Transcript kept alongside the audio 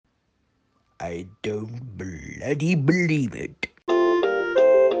I don't bloody believe it.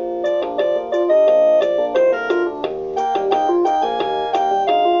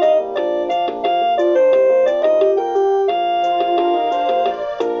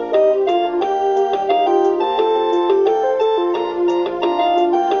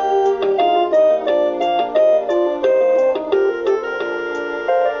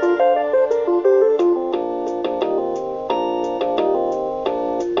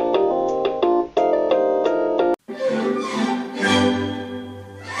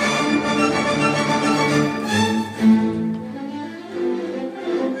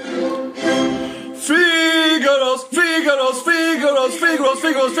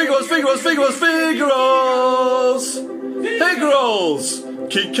 Figaro's!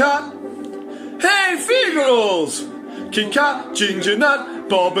 Kit Kat! Hey, Figaro's! Kit Kat, Ginger Nut,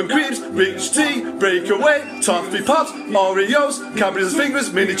 Bob and Creeps, Rich Tea, Breakaway, Toffee Pops, Oreos, Cadbury's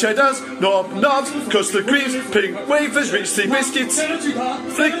Fingers, Mini Cheddars, Knobs, Custard Creams, Pink Wafers, Rich Tea Biscuits.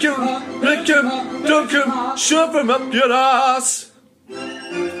 Flick 'em, lick 'em, dunk 'em, shove 'em up your ass.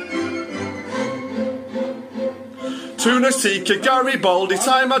 Tunas, Tika, Garibaldi,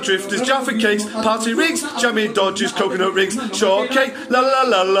 Time, Drifters, Jaffa Cakes, Party Rigs, Jammy Dodgers, Coconut Rings, Shortcake, la la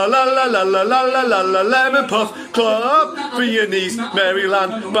la la la la la la la la la la Lemon Puff, Club, Viennese,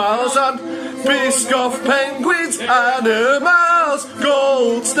 Maryland, Balzan, Biscoff, Penguins, Animals,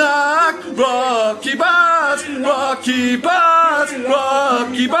 Gold Snack, Rocky Bars, Rocky Bars,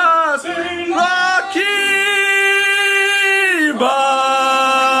 Rocky Bars, Rocky Bars.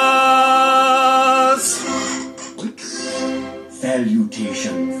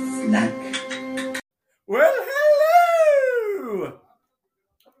 Salutations, snack. Well, hello!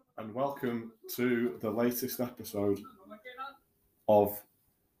 And welcome to the latest episode of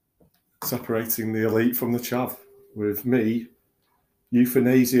Separating the Elite from the Chav with me,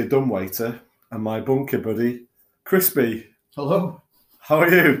 Euthanasia Dumbwaiter, and my bunker buddy, Crispy. Hello. How are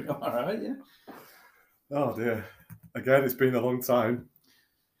you? All right, yeah. Oh dear. Again, it's been a long time.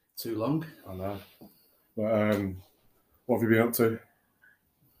 Too long. I know. But, what have you been up to?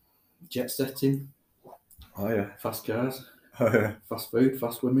 Jet setting. Oh, yeah. Fast cars. Oh, yeah. Fast food,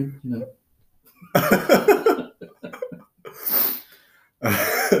 fast women, you know.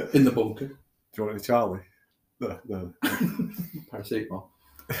 In the bunker. Do you want any Charlie? No. Paracetamol.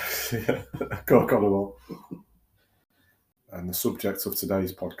 Yeah, Coke on the wall. And the subject of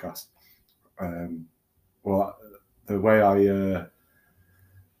today's podcast. The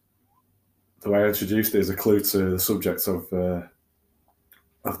way I introduced it is a clue to the subject of the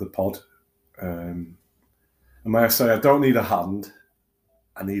pod. And may I say, I don't need a hand,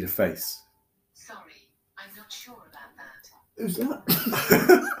 I need a face. Sorry, I'm not sure about that. Who's that?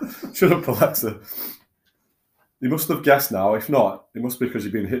 Shut up, Alexa. You must have guessed now. If not, it must be because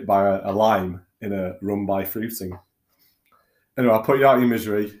you've been hit by a lime in a run by fruiting. Anyway, I'll put you out of your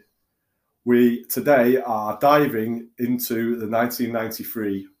misery. We today are diving into the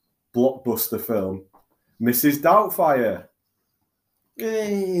 1993 blockbuster film, Mrs. Doubtfire.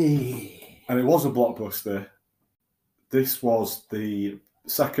 Hey. And it was a blockbuster. This was the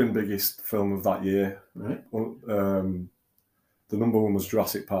second biggest film of that year. Right. The number one was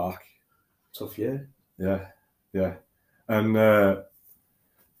Jurassic Park. Tough year. Yeah. And I've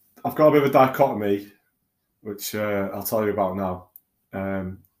got a bit of a dichotomy, which I'll tell you about now.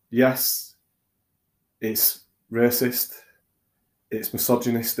 Yes, it's racist, it's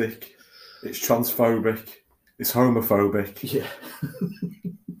misogynistic, it's transphobic, it's homophobic. Yeah.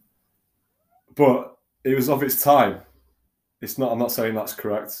 But it was of its time. It's not. I'm not saying that's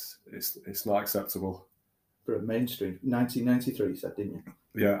correct. It's not acceptable. For a mainstream. 1993, you said, didn't you?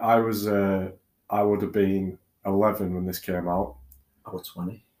 Yeah, I would have been 11 when this came out. I was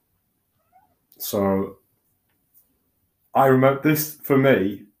 20. So I remember this, for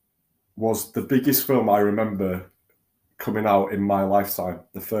me, was the biggest film I remember coming out in my lifetime.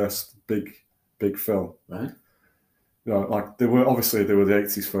 The first big film. Right. You know, like there were the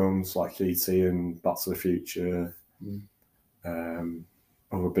 80s films like E.T. and Back to the Future,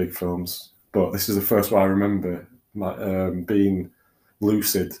 other big films. But this is the first one I remember being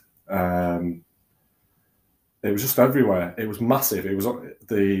lucid. It was just everywhere. It was massive. It was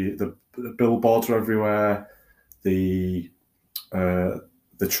the billboards were everywhere. The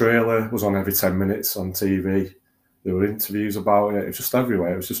trailer was on every 10 minutes on TV. There were interviews about it. It was just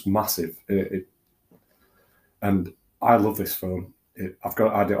everywhere. It was just massive. And I love this film. I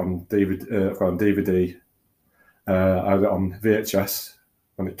had it on DVD. I've got it on DVD. I had it on VHS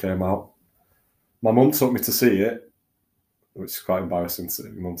when it came out. My mum took me to see it, which is quite embarrassing to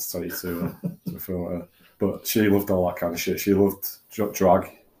my mum to take you to a film. But she loved all that kind of shit. She loved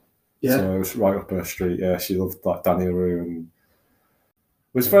drag. Yeah. So it was right up her street. Yeah, she loved like Danny LaRue, and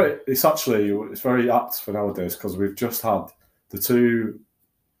it's very apt for nowadays because we've just had the two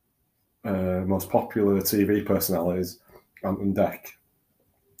most popular TV personalities, Ant and Dec,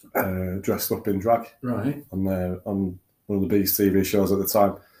 dressed up in drag Right. on one of the biggest TV shows at the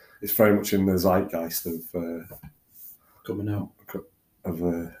time. It's very much in the zeitgeist Coming out. of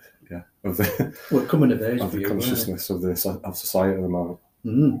the Well, coming of age of for the you. consciousness of society at the moment.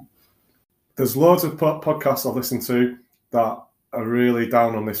 Mm. There's loads of podcasts I've listened to that are really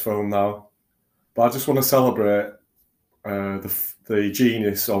down on this film now, but I just want to celebrate the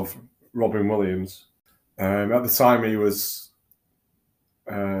genius of Robin Williams. At the time,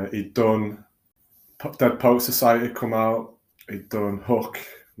 he'd done Dead Poet Society come out. He'd done Hook,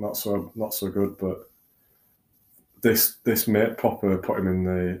 not so good, but this mate proper put him in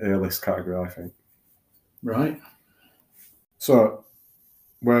the A-list category, I think. Right. So,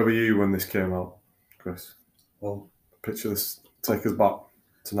 where were you when this came out, Chris? Well, Picture this, take us back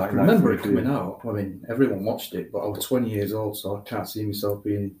to I 1993. can remember it coming out. I mean, everyone watched it, but I was 20 years old, so I can't see myself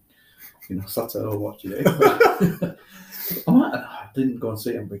being, sat at home watching it. I didn't go and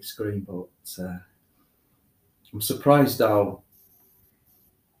see it on big screen, but I'm surprised how,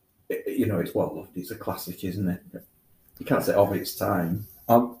 it's well loved. It's a classic, isn't it? You can't say of its time.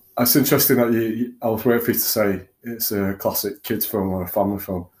 It's interesting that I was waiting for you to say it's a classic kids film or a family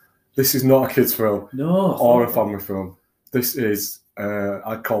film. This is not a kids film or a family film. This is,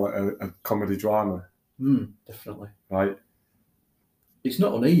 I'd call it a comedy drama. Definitely. Right? It's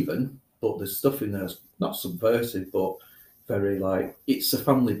not uneven, but there's stuff in there that's not subversive, but very it's a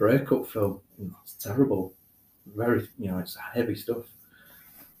family breakup film. It's terrible. Very, it's heavy stuff.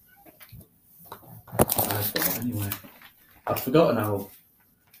 Anyway, I'd forgotten how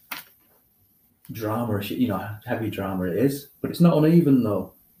heavy drama it is, but it's not uneven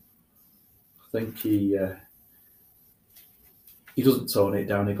though. I think he doesn't tone it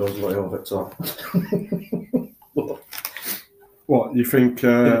down, he goes way over the top. What, you think In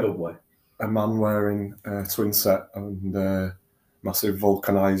a good way. a man wearing a twin set and a massive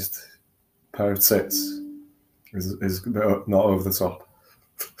vulcanised pair of tits is a bit not over the top?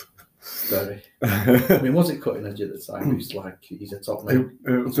 Very. I mean, was it cutting edge at the time? He's a top man.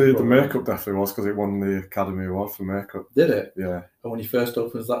 The makeup definitely was, because it won the Academy Award for makeup. Did it? Yeah. And when he first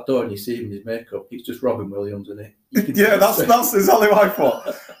opens that door and you see him in his makeup, it's just Robin Williams in it. Yeah, that's exactly what I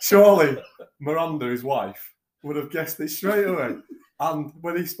thought. Surely Miranda, his wife, would have guessed it straight away. And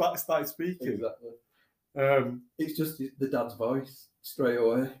when he started speaking, Exactly. It's just the dad's voice straight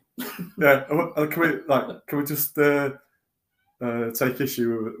away. Yeah, can we just take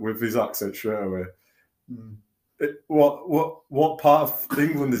issue with his accent straight away? What part of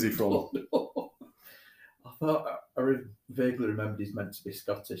England is he from? I vaguely remembered he's meant to be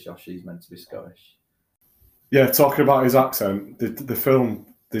Scottish, or she's meant to be Scottish. Yeah, talking about his accent, the film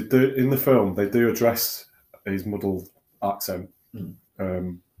they do address his muddled accent,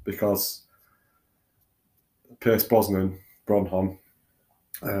 because Pierce Brosnan,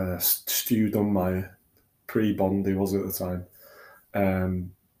 Stu Dunmire, pre-Bond he was at the time,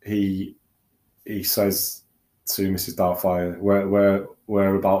 he says to Mrs. Doubtfire,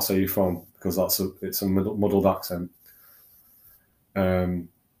 whereabouts are you from? Because it's a muddled accent.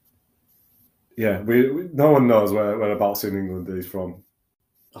 Yeah, no one knows whereabouts in England he's from.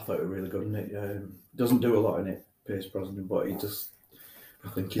 I thought it was really good, isn't it? Doesn't do a lot in it, Pierce Brosnan, but I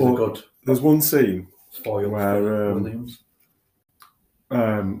think he's a good. There's one scene foil where Williams.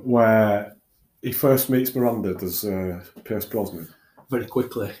 Where he first meets Miranda, does Pierce Brosnan. Very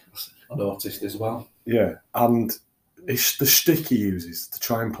quickly, I noticed as well. Yeah, and it's the shtick he uses to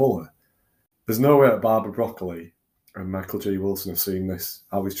try and pull her. There's no way that Barbara Broccoli and Michael G. Wilson have seen this,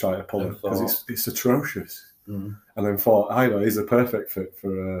 how he's trying to pull her, because it's atrocious. And then thought, I know, he's a perfect fit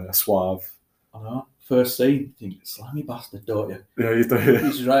for a suave. I know. First scene, you think, slimy bastard, don't you? Yeah, you do.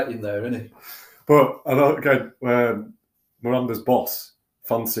 He's right in there, isn't he? But I know, again, Miranda's boss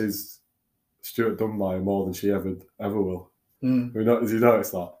fancies Stuart Dunmire more than she ever will. Has you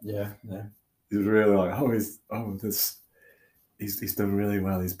noticed that? Yeah. He's really like, he's done really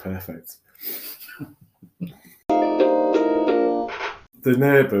well. He's perfect. The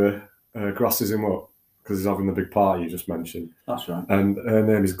neighbour grasses him up because he's having the big party you just mentioned. That's right. And her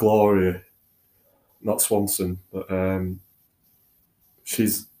name is Gloria, not Swanson, but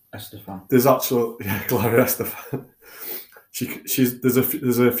she's Estefan. There's Gloria Estefan. There's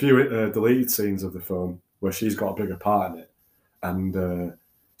a few deleted scenes of the film where she's got a bigger part in it, and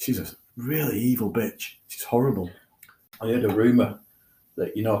she's a really evil bitch. She's horrible. I heard a rumour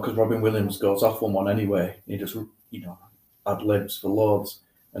that, because Robin Williams goes off on one anyway, he just, ad libs for loads.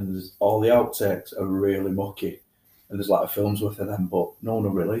 and there's all the outtakes are really mucky, and there's like a film's worth of them, but no one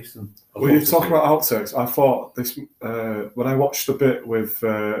will release them. Well, you talk about outtakes. I thought this when I watched a bit with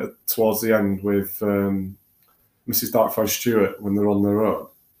towards the end with Mrs. Darkfire Stewart when they're on their own,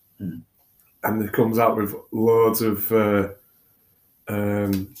 and it comes out with loads of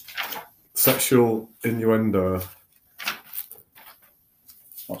sexual innuendo.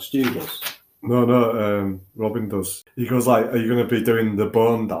 What Stu does? No, Robin does. He goes like, "Are you going to be doing the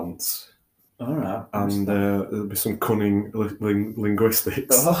bone dance?" All right. And there'll be some cunning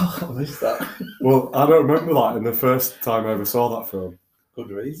linguistics. Oh, I missed that. Well, I don't remember that in the first time I ever saw that film. Good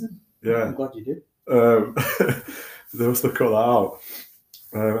reason. Yeah. I'm glad you did. They must have cut that out.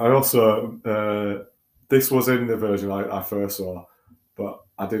 I also, this was in the version I first saw, but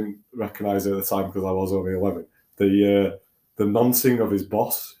I didn't recognise it at the time because I was only 11. The noncing of his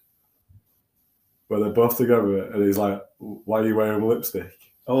boss, where they're both together, and he's like, "Why are you wearing lipstick?"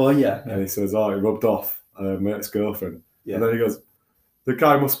 Oh, yeah. And he says, "Oh, it rubbed off mate's girlfriend." Yeah. And then he goes, "The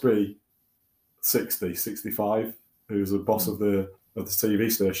guy must be 60, 65, who's the boss of the TV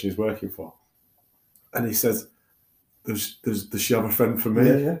station he's working for." And he says, "Does she have a friend for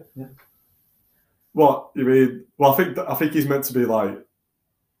me?" Yeah. What you mean? Well, I think he's meant to be like,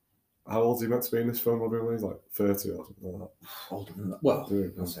 how old is he meant to be in this film? Robin Williams, like 30 or something like that. Older than that. Well, Yeah.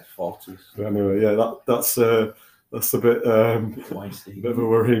 I'd say 40s. But anyway, yeah, that's a bit Feisty. bit of a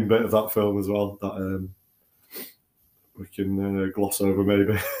worrying bit of that film as well that we can gloss over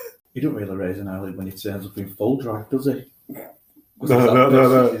maybe. He don't really raise an eyelid when he turns up in full drag, does he?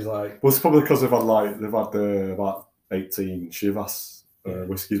 No. He's like, Well, it's probably because they've had about 18 Chivas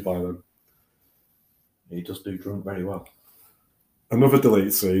whiskies by them. he does do drunk very well. Another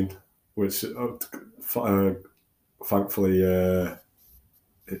delete scene, which thankfully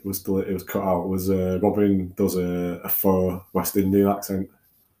it was cut out. Was Robin does a faux West Indian accent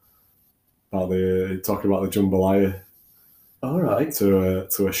about talking about the jambalaya All right.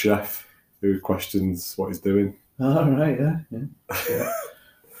 to a chef who questions what he's doing. All right, yeah.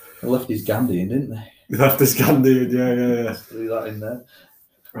 They left his Gandhi in, didn't they? He left his candy. Yeah. Threw that in there.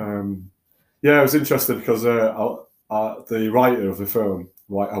 Yeah, it was interesting because the writer of the film,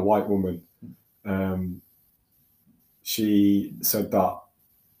 a white woman, she said that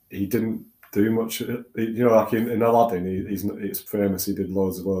he didn't do much. Like in Aladdin, it's famous. He did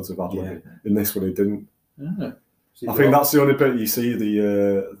loads of ad-libbing. Yeah. In this one, he didn't. Yeah. I think that's the only bit you see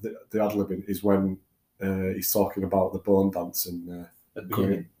the ad-libbing is when he's talking about the bone dance and At the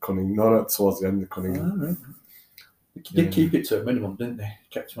beginning. Cunning. No, towards the end of Cunning. All right. They did keep it to a minimum, didn't they?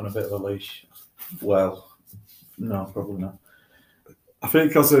 Kept him on a bit of a leash. Well, no, probably not. I think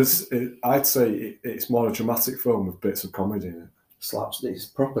because I'd say it's more a dramatic film with bits of comedy in Slapstick, it's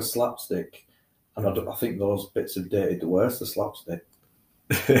proper slapstick. And I think those bits have dated the worst, the slapstick.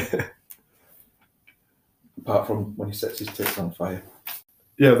 it. Apart from when he sets his tits on fire.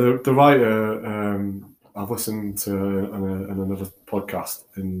 Yeah, the writer, I've listened to on another podcast,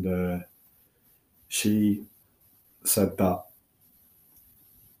 and she said that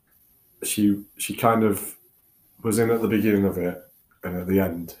she kind of was in at the beginning of it and at the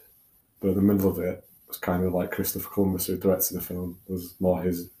end, but the middle of it was kind of like Christopher Columbus, who directed the film, was more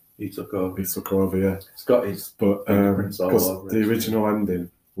his. He took over. Yeah. It's got his But fingerprints all because over the it. original ending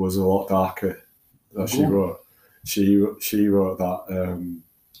was a lot darker that she Go on. wrote. She wrote that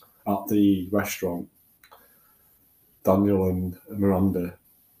at the restaurant, Daniel and Miranda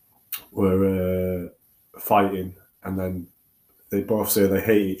were fighting, and then they both say they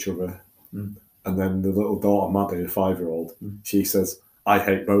hate each other. Mm. And then the little daughter, Maddie, a 5-year-old, she says, "I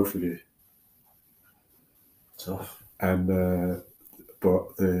hate both of you." Tough. And but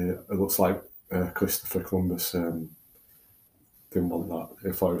it looks like Christopher Columbus didn't want that.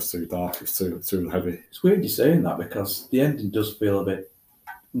 He thought it was too dark. It was too heavy. It's weird you saying that because the ending does feel a bit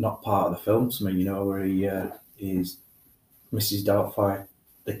not part of the film to me, where he is Mrs. Doubtfire,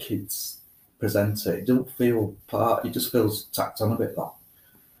 the kids present it. It doesn't feel part, it just feels tacked on a bit, that.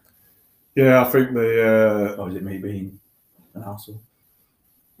 Yeah, I think the Or is it me being an arsehole?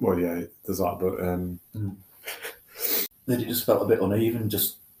 well, yeah, there's that, but Then it just felt a bit uneven,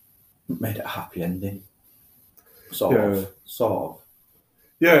 just made it a happy ending. Sort Yeah. of.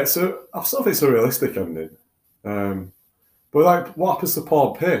 yeah, so I sort of think it's a realistic ending. But like, what happens to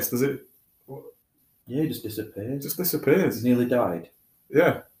Paul Pierce? Does it Yeah, he just disappeared. just He disappears? nearly died.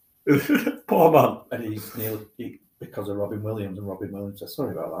 Yeah, poor man. And he's nearly, because of Robin Williams, and Robin Williams said,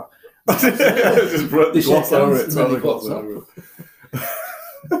 sorry about Just They gloss shake over hands it. and then Totally he gloss gloss over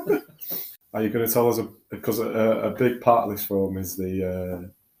it. Are you going to tell us because a big part of this film is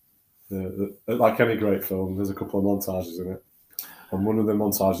the like any great film, there's a couple of montages in it. And one of the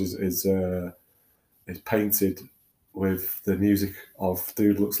montages is painted with the music of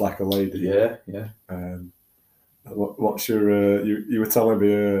 "Dude Looks Like a Lady." Yeah. What's your? You were telling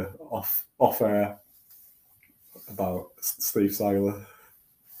me off air about Steve Seiler.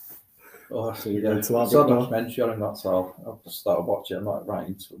 Oh, So you're yeah. going to have I saw it a now? documentary on him, that's all. I've just started watching it. I'm not right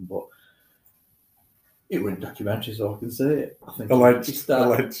into him, but it was a documentary, so I can say it. I think Alleged. he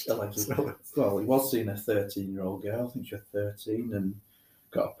started, Alleged. Well, he was seeing a 13-year-old girl. I think she was 13 and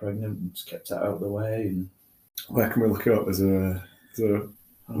got her pregnant and just kept it out of the way. And Where can we look it up?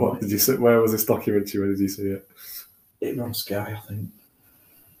 What did you see? Where was this documentary? Where did you see it? It was on Sky, I think.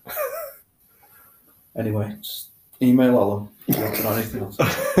 Anyway, just email Alan if you want to know anything else.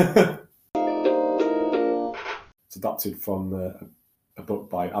 It's adapted from a book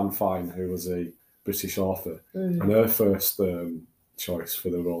by Anne Fine, who was a British author, and her first choice for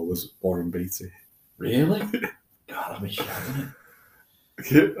the role was Warren Beatty. Really? God, I mean, she hasn't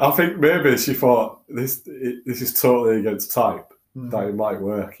it. I think maybe she thought this is totally against type, that it might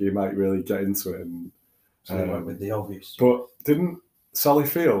work, he might really get into it. And So we went with the obvious. but didn't Sally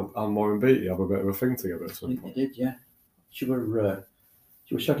Field and Warren Beatty have a bit of a thing together at some They point? did, yeah. She was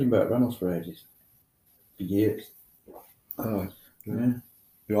shagging Burt Reynolds for ages. For years. Oh, Yeah. do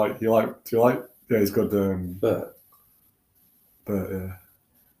you like? Yeah, he's good. Burt Burt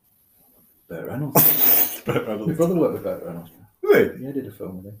Reynolds. My Reynolds. brother worked with Burt Reynolds. Really? Yeah, I did a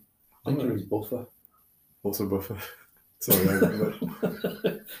film with him. I think he was Buffer. What's a buffer? Sorry. It's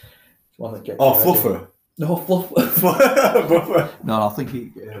one that kept Oh, you ready. Fluffer. No, Fluffer. Buffer. No, I think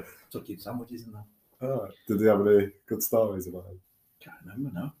he took in sandwiches and that. Oh, did he have any good stories about him? Can't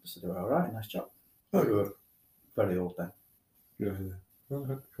remember now. Just said they were alright, nice job. Oh. We were very old then. Yeah.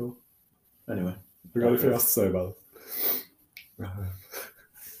 Oh, cool. Anyway, You got anything else to say about it?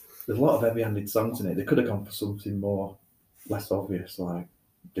 there's a lot of heavy-handed songs in it. They could have gone for something more, less obvious, like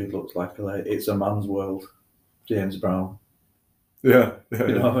Dude Looks Like a Lady. It's a Man's World, James Brown. Yeah. You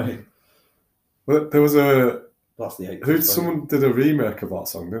know what I mean? Well, there was That's the 80s. someone did a remake of that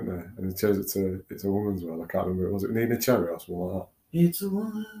song, didn't they? And they changed it to "It's a Woman's World." I can't remember. Was it Nina Cherry or something like that? It's a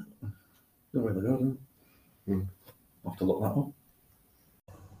woman. Don't really go, do Hmm. I'll have to look that up.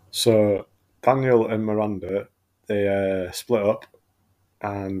 So Daniel and Miranda, they split up,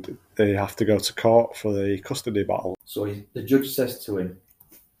 and they have to go to court for the custody battle. So the judge says to him,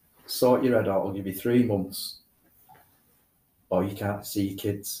 sort your head out, I'll give you 3 months, or you can't see your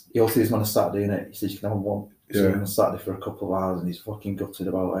kids. He also sees them on a Saturday, innit? He says you can have one. So Yeah. on a Saturday for a couple of hours, and he's fucking gutted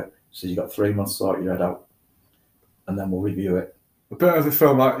about it. He says you got 3 months to sort your head out, and then we'll review it. A bit of the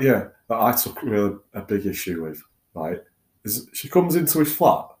film, that I took really a big issue with, right? Is she comes into his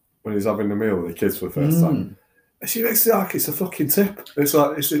flat when he's having a meal with the kids for the first time. And she makes it like it's a fucking tip. It's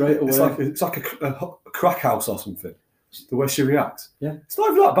like it's like a crack house or something. The way she reacts. Yeah. It's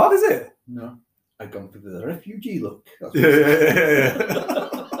not even that bad, is it? No. I've gone for the refugee look. That's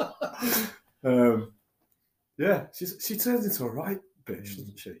Yeah. Yeah. She turns into a right bitch,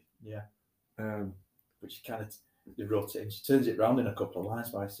 doesn't she? Yeah. But she kind of, they wrote it in. She turns it round in a couple of lines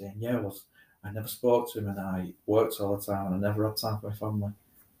by saying, I never spoke to him and I worked all the time and I never had time for my family.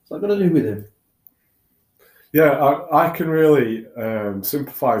 So I've got to do with him. Yeah, I can really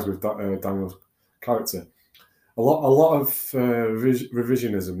sympathise with Daniel's character. A lot of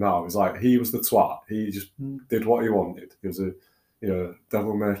revisionism now is like he was the twat. He just did what he wanted. He was a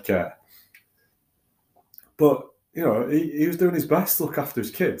devil may care. But he was doing his best to look after his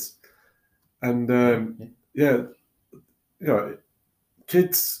kids, and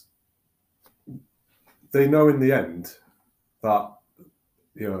kids, they know in the end that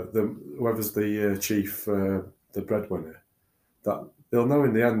whoever's the chief, the breadwinner, that they'll know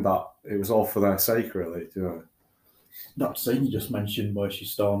in the end that it was all for their sake, really. That scene you just mentioned where she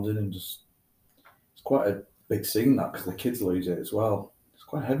storms in and it's quite a big scene, that, because the kids lose it as well. It's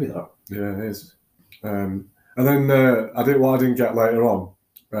quite heavy, that. Yeah, it is. And then I didn't get later on.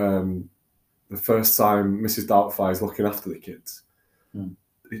 The first time Mrs. Doubtfire is looking after the kids,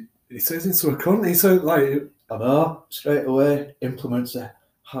 he turns into a cunt. He said, like, I know, straight away implements a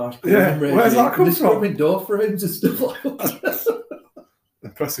harsh regime. Where's that come from? Scrubbing door frames and stuff like that.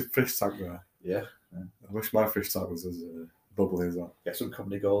 Impressive fish tank there. Yeah. I wish my fish tank was as bubbly as that. Get some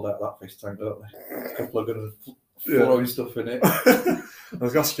company gold out of that fish tank, don't they? A couple of good throwing stuff in it. I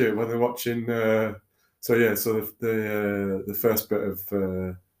was asking you when they're watching. So the first bit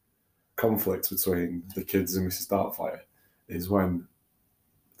of conflict between the kids and Mrs. Doubtfire is when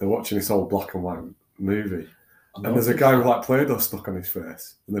they're watching this old black and white movie, and there's a guy with like Play-Doh stuck on his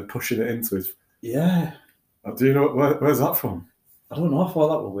face, and they're pushing it into his. Yeah. Do you know where's that from? I don't know. I thought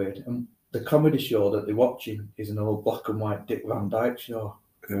that was weird. the comedy show that they're watching is an old black and white Dick Van Dyke show.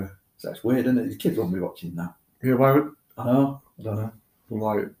 Yeah. So that's weird, isn't it? The kids won't be watching that. Yeah, why would, I know. I don't know. from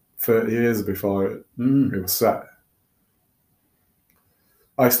like 30 years before it was set.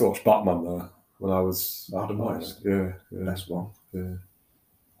 I used to watch Batman though when I was Adam West. Yeah. Best one. Yeah,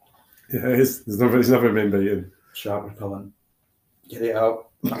 he's never been beaten. Shark repellent. Get it out.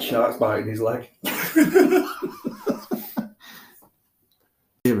 That shark's biting his leg.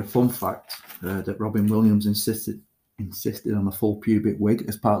 Here, a fun fact that Robin Williams insisted on a full pubic wig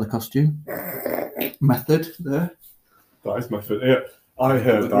as part of the costume method there. That is my favorite. Yeah, I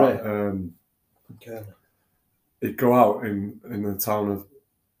heard that Okay. he'd go out in the town of.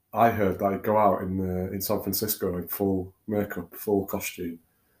 I heard that he'd go out in San Francisco in full makeup, full costume,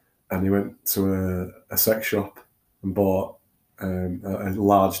 and he went to a sex shop and bought a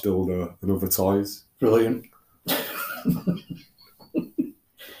large dildo and other toys. Brilliant.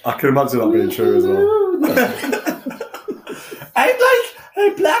 I can imagine that being true as well. I'd like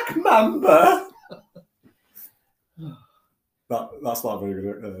a black mamba. That's not a very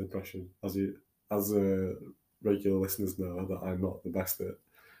good impression, as regular listeners know that I'm not the best at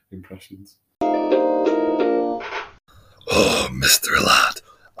impressions. Oh, Mr. Lad,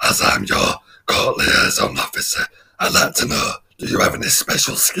 as I'm your court liaison officer, I'd like to know, do you have any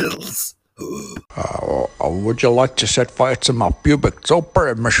special skills? Would you like to set fire to my pubic soap,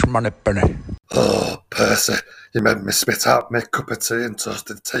 Miss Moneypenny? Oh, Percy, you made me spit out my cup of tea and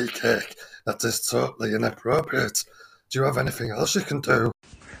toasted tea cake. That is totally inappropriate. Do you have anything else you can do?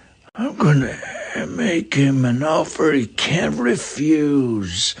 I'm gonna make him an offer he can't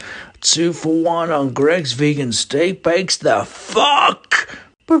refuse. 2 for 1 on Greg's vegan steak bakes. The fuck?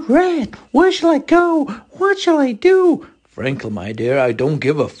 But Red, where shall I go? What shall I do? Frankly, my dear, I don't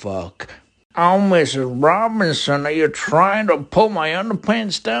give a fuck. Oh, Mrs. Robinson, are you trying to pull my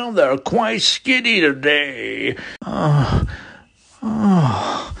underpants down? They're quite skiddy today. Oh.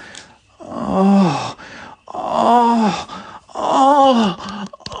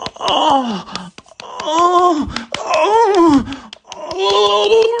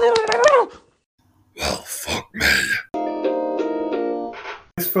 Well, fuck me.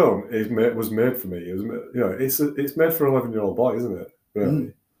 This film was made for me. It was, it's made for an 11-year-old boy, isn't it?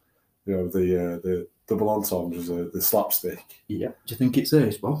 Really? You know, the double entendres, the slapstick. Yeah. Do you think it's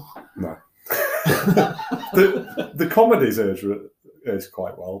aged well? No. the comedy's aged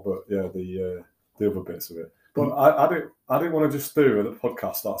quite well, but yeah, the other bits of it. But I didn't want to just do a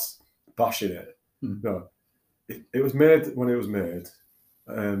podcast that's bashing it. No, it was made when it was made.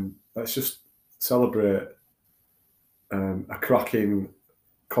 Let's just celebrate a cracking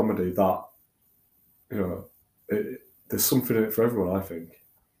comedy that, there's something in it for everyone, I think.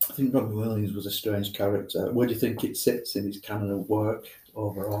 I think Robin Williams was a strange character. Where do you think it sits in his canon of work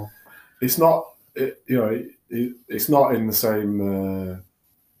overall? It's not, it's not in the same.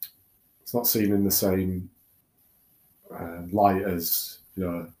 It's not seen in the same light as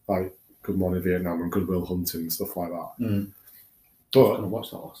like Good Morning Vietnam and Good Will Hunting and stuff like that.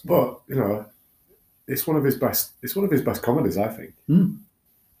 But it's one of his best. It's one of his best comedies, I think.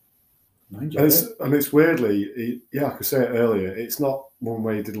 And it's weirdly, like I said earlier, it's not one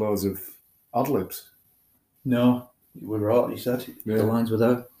where he did loads of ad libs. No, you were right. You said the lines were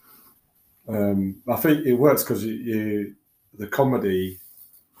there. I think it works because the comedy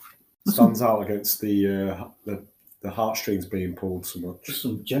stands out against the heartstrings being pulled so much. Just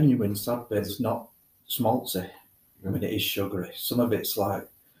some genuine sad bits, not schmaltzy. I mean, it is sugary. Some of it's like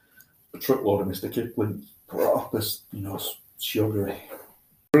a truckload of Mr. Kipling, proper, sugary.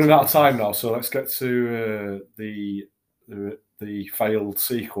 Running out of time now, so let's get to the failed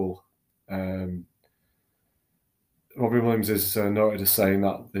sequel. Robin Williams is noted as saying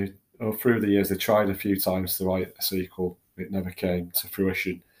that through the years they tried a few times to write a sequel. It never came to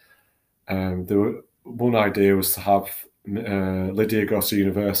fruition. One idea was to have Lydia goes to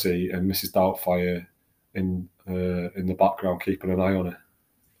university and Mrs. Doubtfire in the background keeping an eye on her.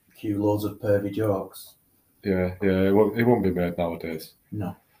 Cue loads of pervy jokes. Yeah, it won't be made nowadays.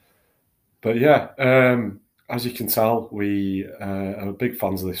 No. But yeah, as you can tell, we are big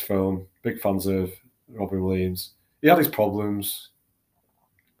fans of this film, big fans of Robin Williams. He had his problems.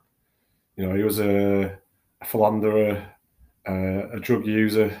 He was a philanderer, a drug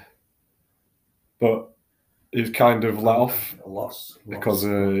user, but he was kind of let off because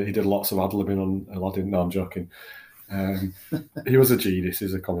he did lots of ad-libbing on Aladdin. No, I'm joking. He was a genius.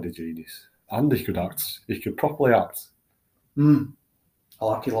 He's a comedy genius. And he could act. He could properly act. I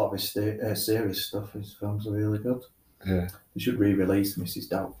like a lot of his serious stuff. His films are really good. Yeah. They should re-release Mrs.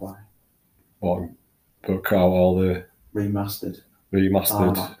 Doubtfire. Book out all the... Remastered.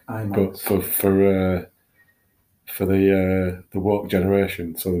 remastered, but for the woke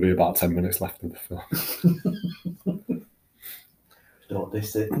generation. So there'll be about 10 minutes left of the film. Don't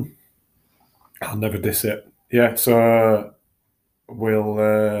diss it. I'll never diss it. Yeah, so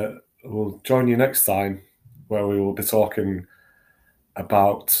we'll join you next time, where we will be talking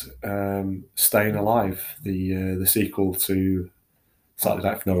about Staying Alive, the sequel to Saturday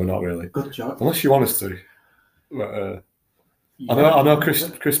Night. No, not really. Good job. Unless you want us to. But, I know,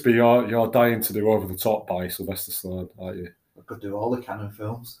 Crispy, you're dying to do Over the Top by Sylvester Stallone, aren't you? I could do all the canon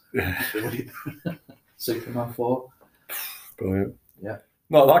films. Yeah. Superman 4. Brilliant. Yeah.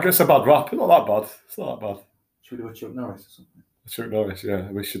 No, that gets a bad rap. It's not that bad. It's not that bad. Should we do a Chuck Norris or something? Chuck Norris, yeah.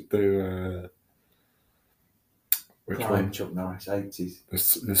 We should do... which Prime one? Chuck Norris, 80s.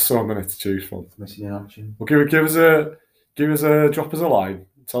 There's so many to choose from. Missing in action. Well, give us a drop us a line.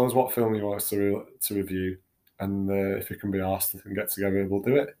 Tell us what film you want us to review, and if we can be asked and get together, we'll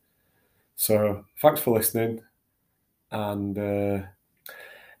do it. So thanks for listening, and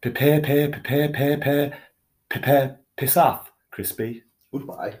prepare, piss off, Crispy.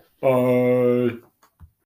 Goodbye. Bye.